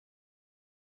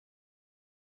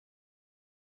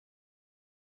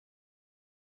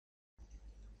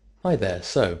Hi there,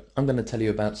 so I'm going to tell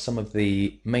you about some of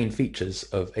the main features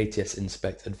of ATS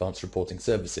Advanced Reporting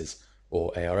Services,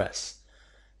 or ARS.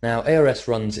 Now, ARS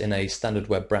runs in a standard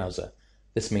web browser.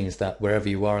 This means that wherever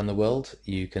you are in the world,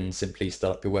 you can simply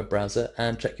start up your web browser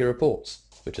and check your reports,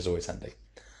 which is always handy.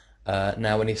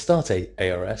 Now, when you start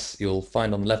ARS, you'll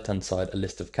find on the left-hand side a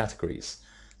list of categories.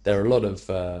 There are a lot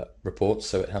of reports,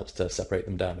 so it helps to separate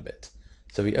them down a bit.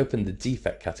 So we open the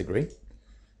defect category.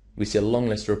 We see a long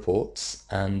list of reports,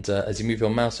 and as you move your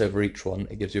mouse over each one,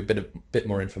 it gives you a bit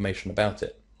more information about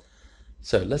it.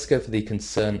 So let's go for the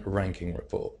concern ranking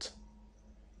report.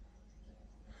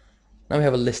 Now we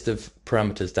have a list of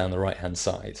parameters down the right-hand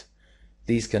side.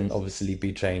 These can obviously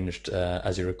be changed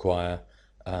as you require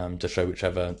to show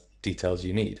whichever details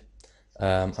you need.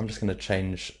 I'm just going to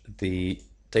change the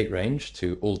date range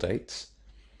to all dates.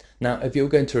 Now, if you're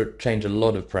going to change a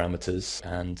lot of parameters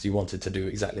and you wanted to do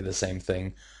exactly the same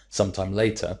thing sometime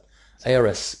later,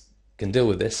 ARS can deal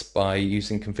with this by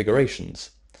using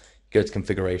configurations. Go to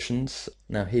configurations.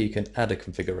 Now here you can add a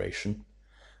configuration,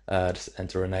 just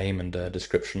enter a name and a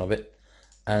description of it,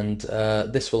 and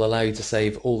this will allow you to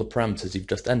save all the parameters you've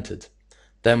just entered.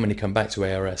 Then when you come back to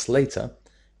ARS later,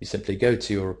 you simply go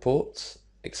to your reports,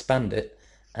 expand it,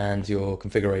 and your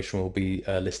configuration will be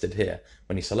listed here.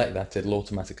 When you select that, it'll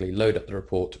automatically load up the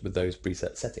report with those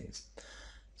preset settings.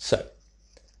 So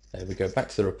there we go, back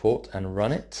to the report and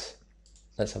run it.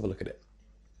 Let's have a look at it.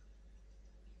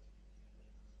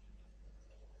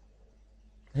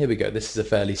 Here we go, this is a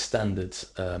fairly standard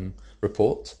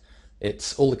report.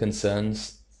 It's all the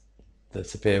concerns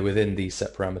that appear within these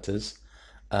set parameters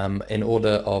in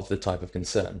order of the type of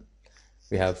concern.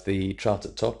 We have the chart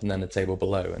at top and then a table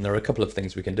below, and there are a couple of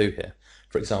things we can do here.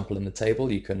 For example, in the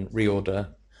table you can reorder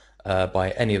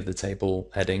by any of the table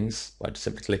headings by just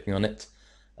simply clicking on it.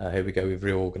 Here we go, we've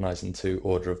reorganized into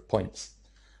order of points.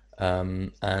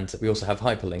 And we also have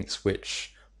hyperlinks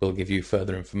which will give you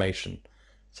further information.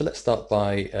 So let's start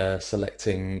by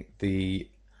selecting the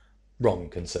wrong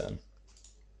concern.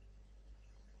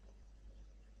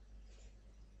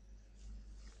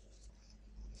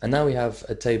 And now we have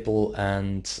a table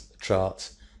and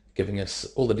chart giving us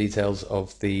all the details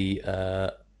of the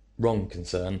wrong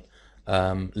concern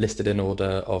listed in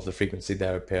order of the frequency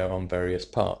they appear on various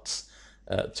parts.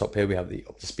 At the top here we have the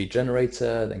OptiSpeed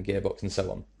generator, then gearbox and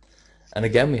so on. And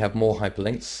again we have more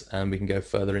hyperlinks and we can go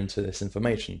further into this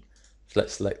information. So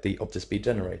let's select the OptiSpeed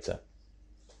generator.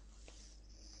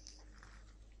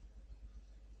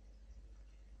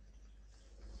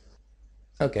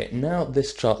 Okay, now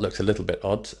this chart looks a little bit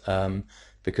odd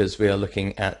because we are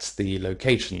looking at the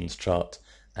locations chart,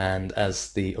 and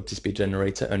as the OptiSpeed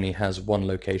generator only has one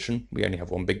location, we only have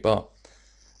one big bar.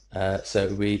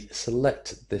 So we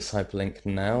select this hyperlink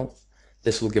now.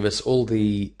 This will give us all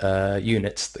the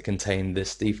units that contain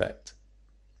this defect.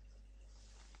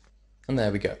 And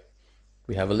there we go.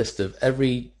 We have a list of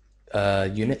every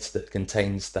unit that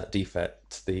contains that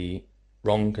defect, the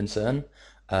wrong concern,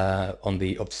 on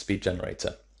the OptiSpeed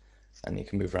generator, and you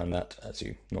can move around that as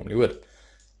you normally would.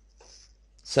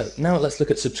 So now let's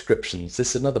look at subscriptions.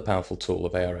 This is another powerful tool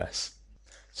of ARS.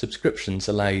 Subscriptions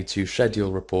allow you to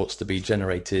schedule reports to be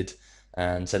generated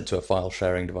and sent to a file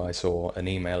sharing device or an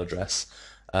email address,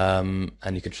 and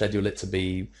you can schedule it to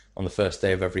be on the first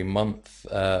day of every month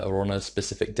or on a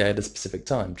specific day at a specific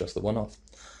time, just the one-off.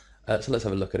 So let's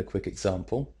have a look at a quick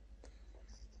example.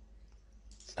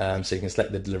 So you can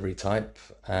select the delivery type.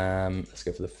 Let's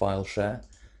go for the file share.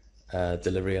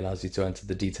 Delivery allows you to enter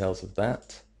the details of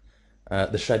that.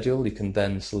 The schedule, you can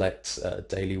then select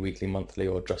daily, weekly, monthly,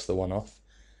 or just the one-off.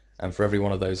 And for every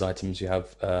one of those items you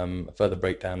have a further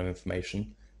breakdown of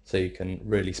information, so you can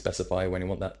really specify when you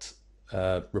want that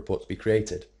report to be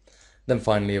created. Then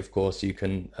finally, of course, you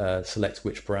can select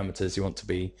which parameters you want to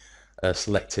be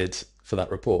selected for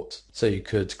that report. So you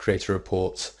could create a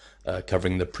report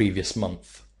covering the previous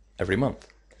month every month.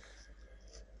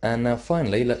 And now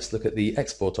finally, let's look at the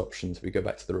export options. We go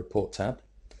back to the report tab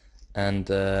and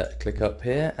click up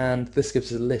here, and this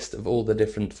gives us a list of all the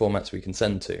different formats we can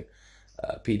send to.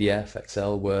 PDF,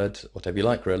 Excel, Word, whatever you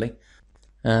like really.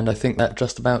 And I think that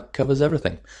just about covers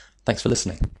everything. Thanks for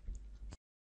listening.